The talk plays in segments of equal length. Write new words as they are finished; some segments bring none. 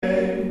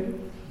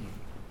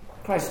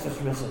Christ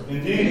is risen.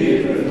 Indeed, he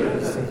is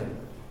risen.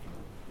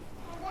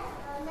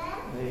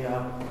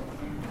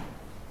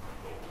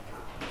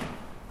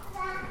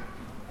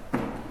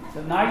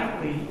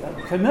 Tonight we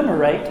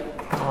commemorate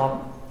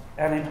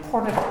an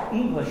important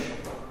English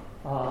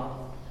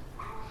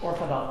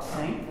Orthodox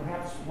saint,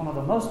 perhaps one of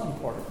the most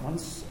important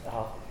ones.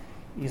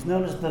 He's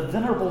known as the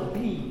Venerable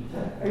Bede.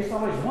 I used to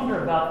always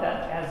wonder about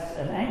that as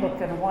an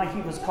Anglican, why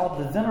he was called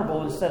the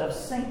Venerable instead of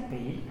Saint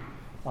Bede.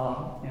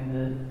 In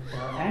the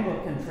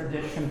Anglican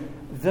tradition,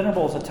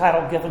 Venerable is a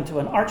title given to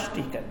an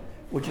archdeacon,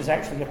 which is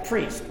actually a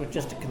priest, which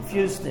just to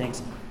confuse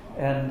things.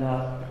 And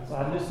so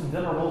I knew some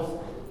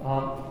venerables,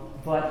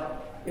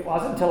 but it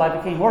wasn't until I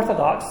became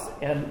Orthodox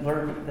and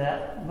learned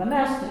that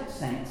monastic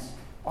saints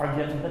are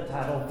given the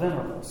title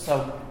Venerable.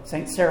 So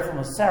St. Seraphim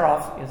of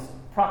Sarov, his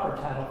proper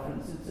title, for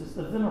instance, is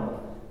the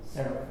Venerable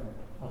Seraphim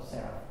of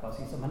Sarov, because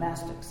he's a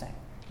monastic saint.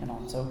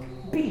 So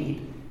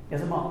Bede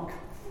is a monk.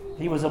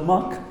 He was a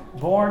monk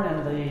born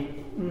in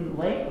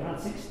the late, around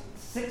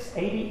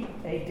 680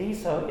 AD,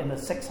 so in the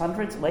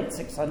 600s, late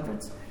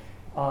 600s.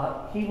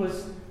 He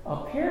was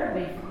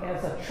apparently,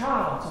 as a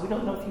child, so we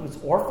don't know if he was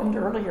orphaned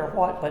early or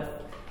what,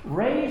 but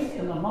raised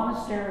in the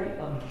monastery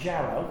of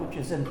Jarrow, which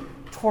is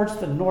towards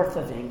the north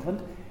of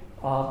England,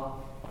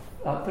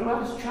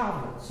 throughout his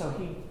childhood. So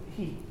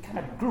he kind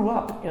of grew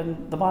up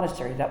in the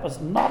monastery. That was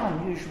not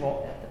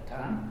unusual at the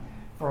time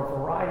for a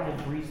variety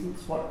of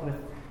reasons, what with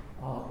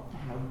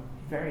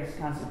various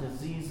kinds of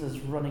diseases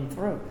running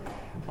through.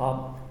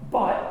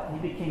 But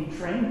he became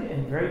trained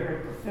and very,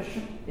 very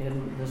proficient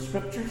in the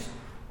scriptures,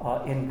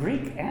 in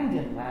Greek and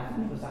in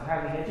Latin. He was a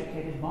highly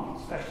educated monk,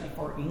 especially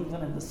for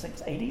England in the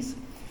 680s.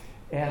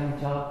 And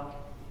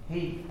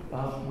he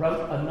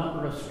wrote a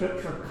number of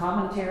scripture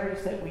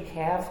commentaries that we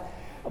have.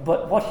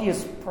 But what he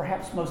is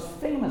perhaps most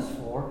famous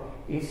for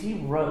is he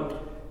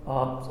wrote,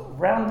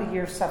 around the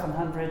year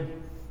 700,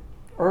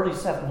 early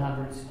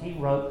 700s, he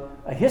wrote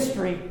a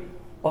history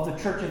of the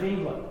Church of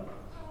England.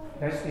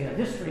 Basically, a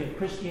history of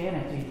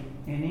Christianity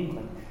in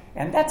England.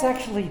 And that's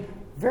actually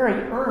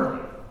very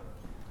early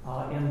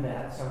in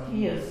that. So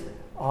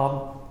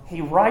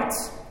he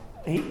writes,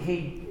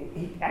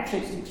 he actually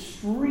is an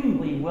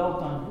extremely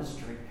well done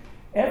history.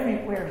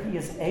 Everywhere he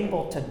is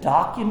able to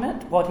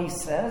document what he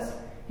says,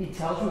 he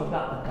tells you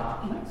about the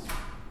documents.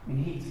 I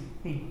mean,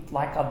 he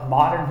like a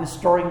modern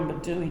historian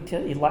would do,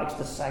 he likes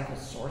to cite his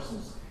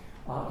sources.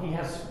 He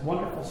has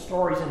wonderful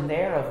stories in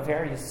there of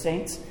various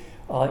saints.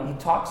 He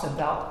talks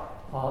about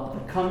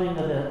the coming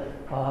of the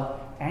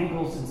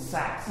Angles and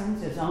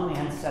Saxons, his own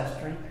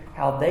ancestry,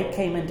 how they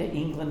came into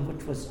England,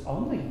 which was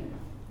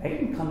they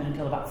didn't come in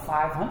until about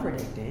 500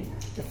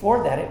 AD.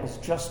 Before that, it was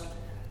just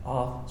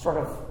sort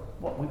of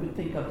what we would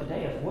think of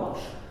today as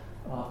Welsh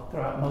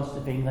throughout most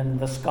of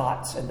England, the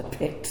Scots and the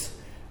Picts.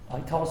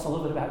 He told us a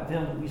little bit about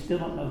them, but we still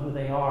don't know who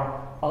they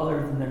are, other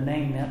than their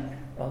name meant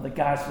the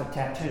guys with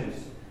tattoos.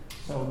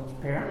 So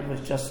apparently it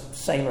was just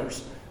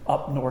sailors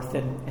up north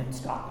in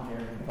Scotland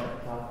area.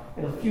 But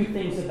there's a few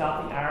things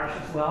about the Irish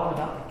as well,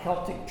 about the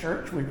Celtic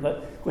Church,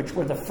 which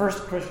were the first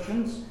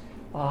Christians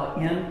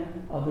in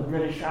the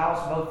British Isles,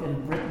 both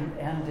in Britain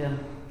and in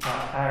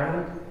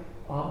Ireland.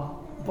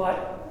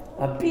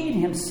 But Bede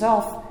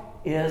himself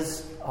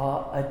is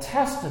a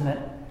testament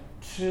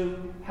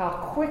to how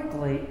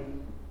quickly,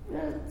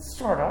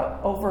 sort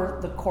of over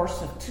the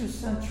course of 2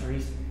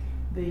 centuries,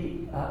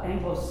 the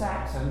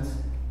Anglo-Saxons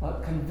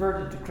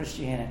converted to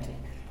Christianity.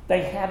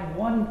 They had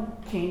one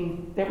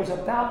king. There was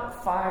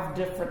about 5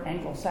 different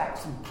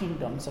Anglo-Saxon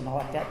kingdoms and all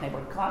like that, and they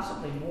were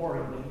constantly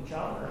warring with each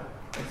other,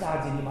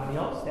 besides anybody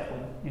else that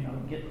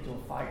would, get into a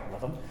fight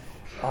with them.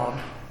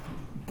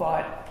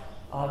 But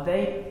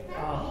they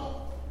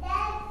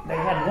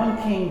had one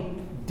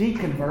king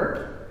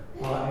deconvert,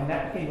 and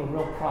that became a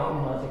real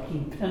problem. The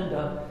King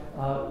Penda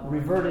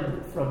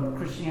reverted from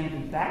Christianity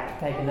back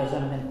to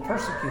paganism and then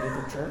persecuted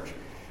the church.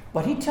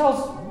 But he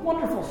tells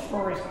wonderful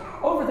stories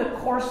over the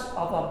course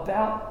of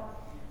about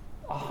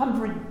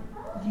 100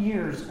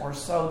 years or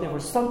so. There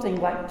was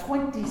something like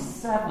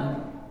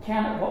 27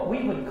 what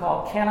we would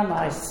call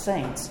canonized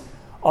saints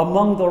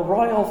among the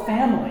royal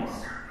families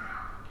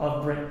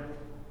of Britain.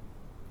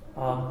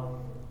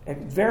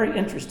 Very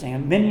interesting.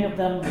 And many of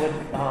them would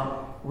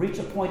reach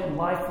a point in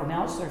life where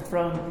now it's their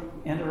throne,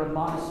 enter a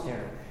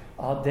monastery.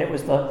 There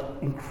was the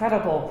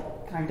incredible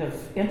kind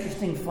of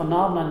interesting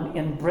phenomenon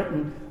in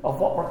Britain of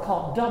what were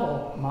called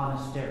double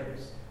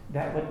monasteries.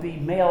 That would be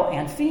male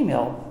and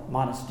female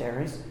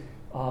monasteries.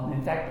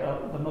 In fact,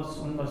 one of the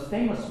most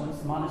famous ones,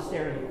 the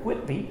monastery of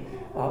Whitby,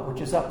 which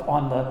is up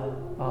on the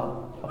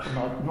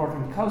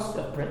northern coast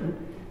of Britain.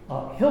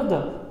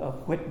 Hilda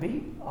of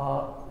Whitby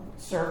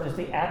served as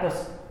the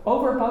abbess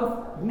over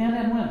both men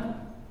and women.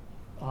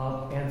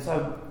 And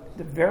so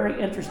the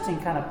very interesting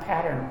kind of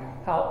pattern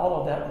how all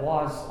of that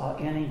was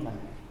in England.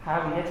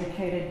 Highly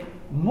educated,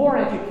 more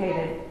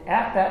educated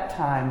at that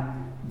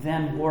time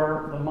than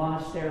were the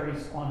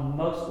monasteries on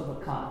most of the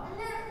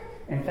continent.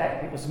 In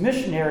fact, it was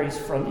missionaries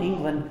from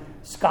England,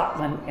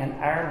 Scotland, and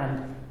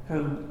Ireland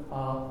who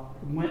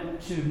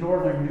went to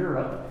Northern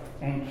Europe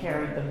and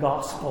carried the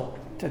gospel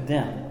to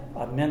them.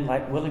 Men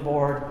like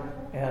Willibord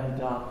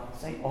and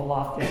St.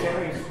 Olaf, the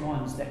various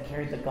ones that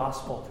carried the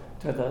gospel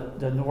to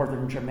the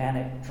northern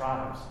Germanic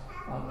tribes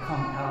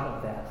come out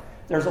of that.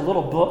 There's a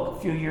little book a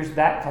few years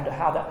back called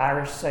How the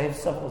Irish Saved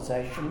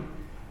Civilization,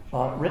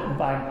 written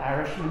by an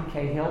Irishman,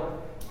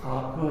 Cahill,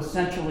 who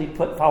essentially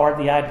put forward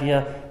the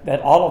idea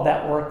that all of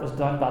that work was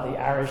done by the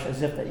Irish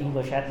as if the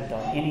English hadn't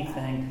done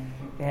anything.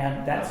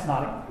 And that's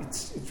not,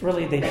 it's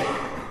really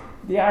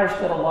the Irish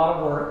did a lot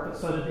of work, but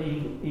so did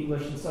the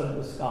English and so did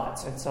the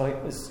Scots. And so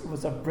it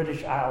was a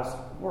British Isles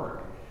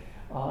work.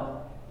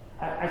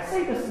 I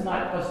say this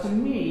tonight because to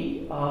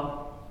me,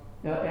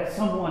 as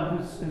someone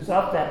who's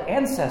of that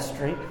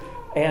ancestry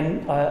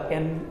and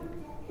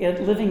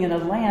living in a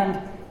land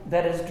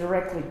that is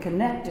directly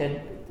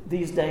connected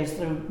these days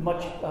through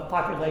much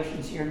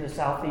populations here in the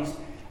southeast,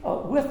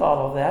 with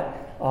all of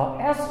that,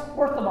 as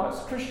Orthodox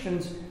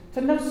Christians,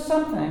 to know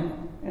something.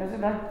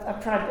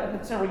 I've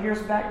tried several years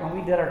back when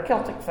we did our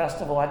Celtic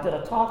festival. I did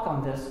a talk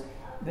on this,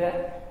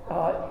 that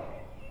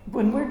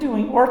when we're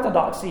doing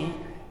Orthodoxy,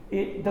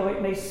 though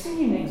it may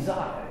seem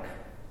exotic,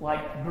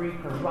 like Greek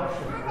or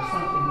Russian or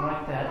something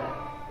like that,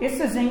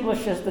 it's as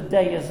English as the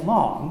day is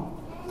long.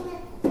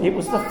 It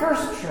was the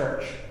first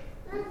church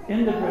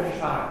in the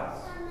British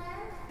Isles.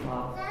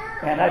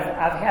 And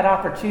I've had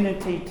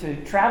opportunity to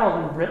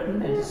travel in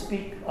Britain and to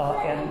speak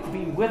and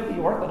be with the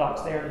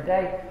Orthodox there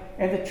today.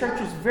 And the church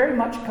is very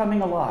much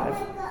coming alive,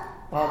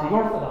 the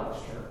Orthodox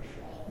Church.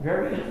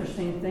 Very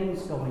interesting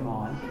things going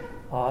on,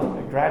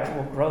 a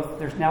gradual growth.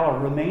 There's now a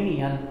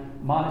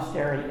Romanian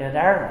monastery in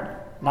Ireland,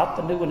 not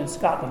the new one in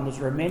Scotland. There's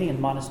a Romanian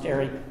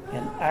monastery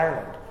in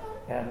Ireland,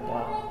 and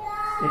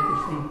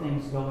interesting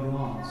things going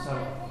on. So,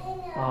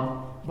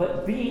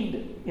 but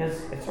Bede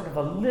is sort of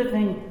a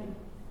living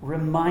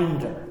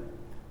reminder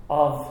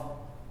of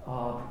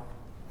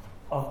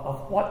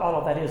what all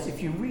of that is.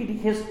 If you read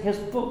his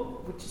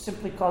book, which is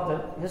simply called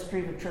The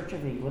History of the Church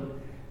of England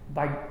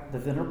by the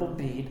Venerable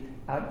Bede,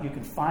 you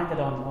can find it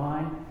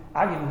online.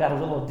 I've even got a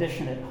little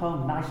edition at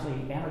home, nicely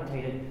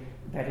annotated,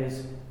 that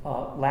is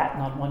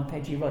Latin on one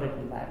page. He wrote it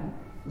in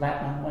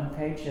Latin on one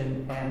page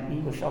and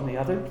English on the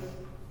other.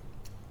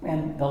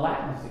 And the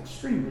Latin is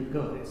extremely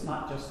good. It's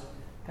not just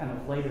kind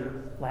of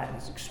later Latin.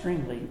 It's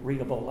extremely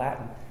readable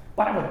Latin.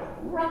 But I would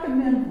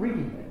recommend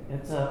reading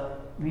it.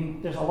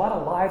 There's a lot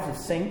of lives of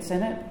saints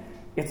in it.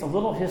 It's a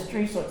little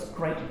history, so it's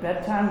great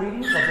bedtime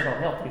reading because it'll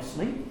help you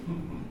sleep.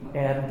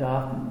 And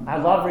I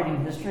love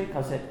reading history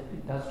because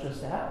it does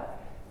just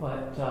that.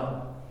 But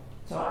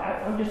so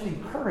I would just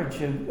encourage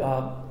you,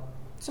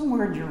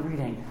 somewhere in your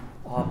reading,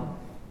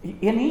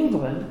 in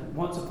England,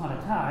 once upon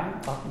a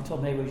time, up until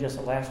maybe just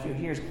the last few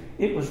years,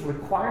 it was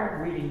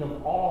required reading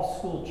of all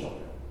school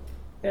children.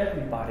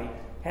 Everybody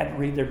had to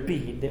read their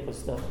Bede. It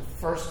was the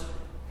first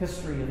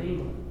history of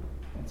England.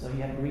 And so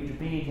you had to read your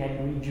Bede, you had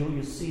to read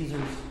Julius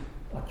Caesar's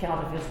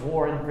account of his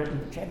war in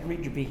Britain, but you had to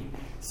read your Bede.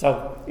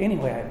 So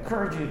anyway, I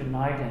encourage you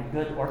tonight in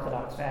good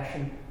Orthodox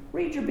fashion,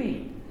 read your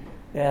Bede.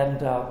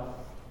 And,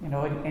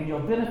 and you'll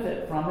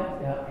benefit from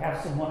it,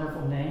 have some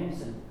wonderful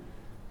names, and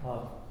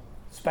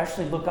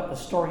especially look up the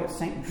story of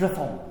St.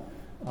 Driflin,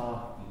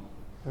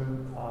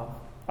 who, I'll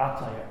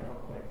tell you real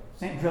quick.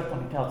 St.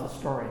 Driflin, he tells the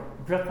story.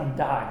 Driflin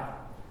died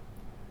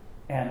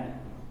and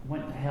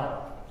went to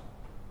hell.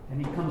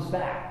 And he comes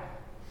back,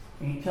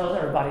 and he tells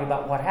everybody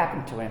about what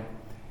happened to him.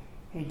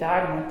 He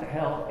died and went to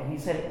hell, and he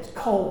said it was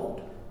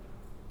cold.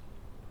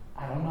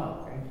 I don't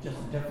know, it was just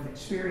a different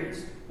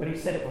experience, but he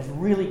said it was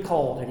really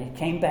cold, and he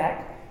came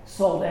back,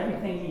 sold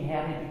everything he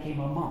had, and became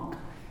a monk.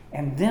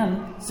 And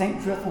then St.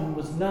 Driflin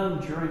was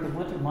known during the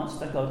winter months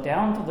to go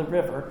down to the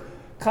river,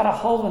 cut a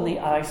hole in the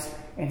ice,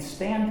 and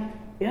stand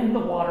in the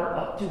water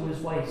up to his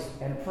waist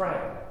and pray.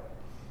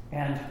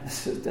 And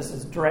this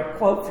is a direct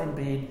quote from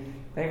Bede.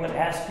 They would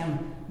ask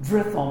him,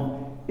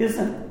 Driflin,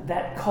 isn't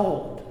that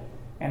cold?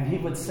 And he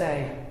would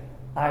say,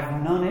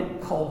 I've known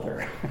it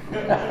colder.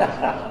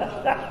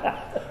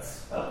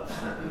 So,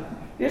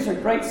 these are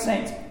great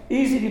saints,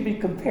 easy to be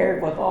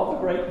compared with all the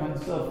great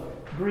ones of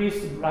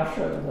Greece and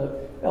Russia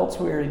and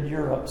elsewhere in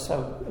Europe.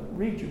 So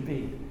read your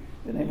Bede.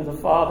 In the name of the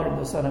Father, and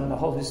the Son, and the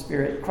Holy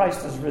Spirit.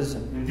 Christ is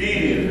risen. Indeed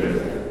he is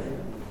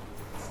risen.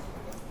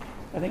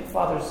 I think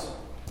Father's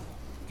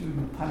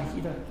doing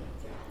Panachida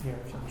here.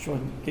 So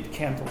get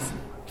candles and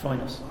join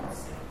us.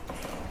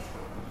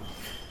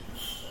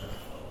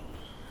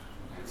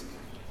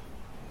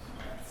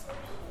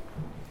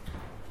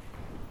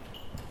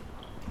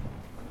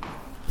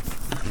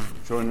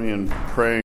 Join me in praying.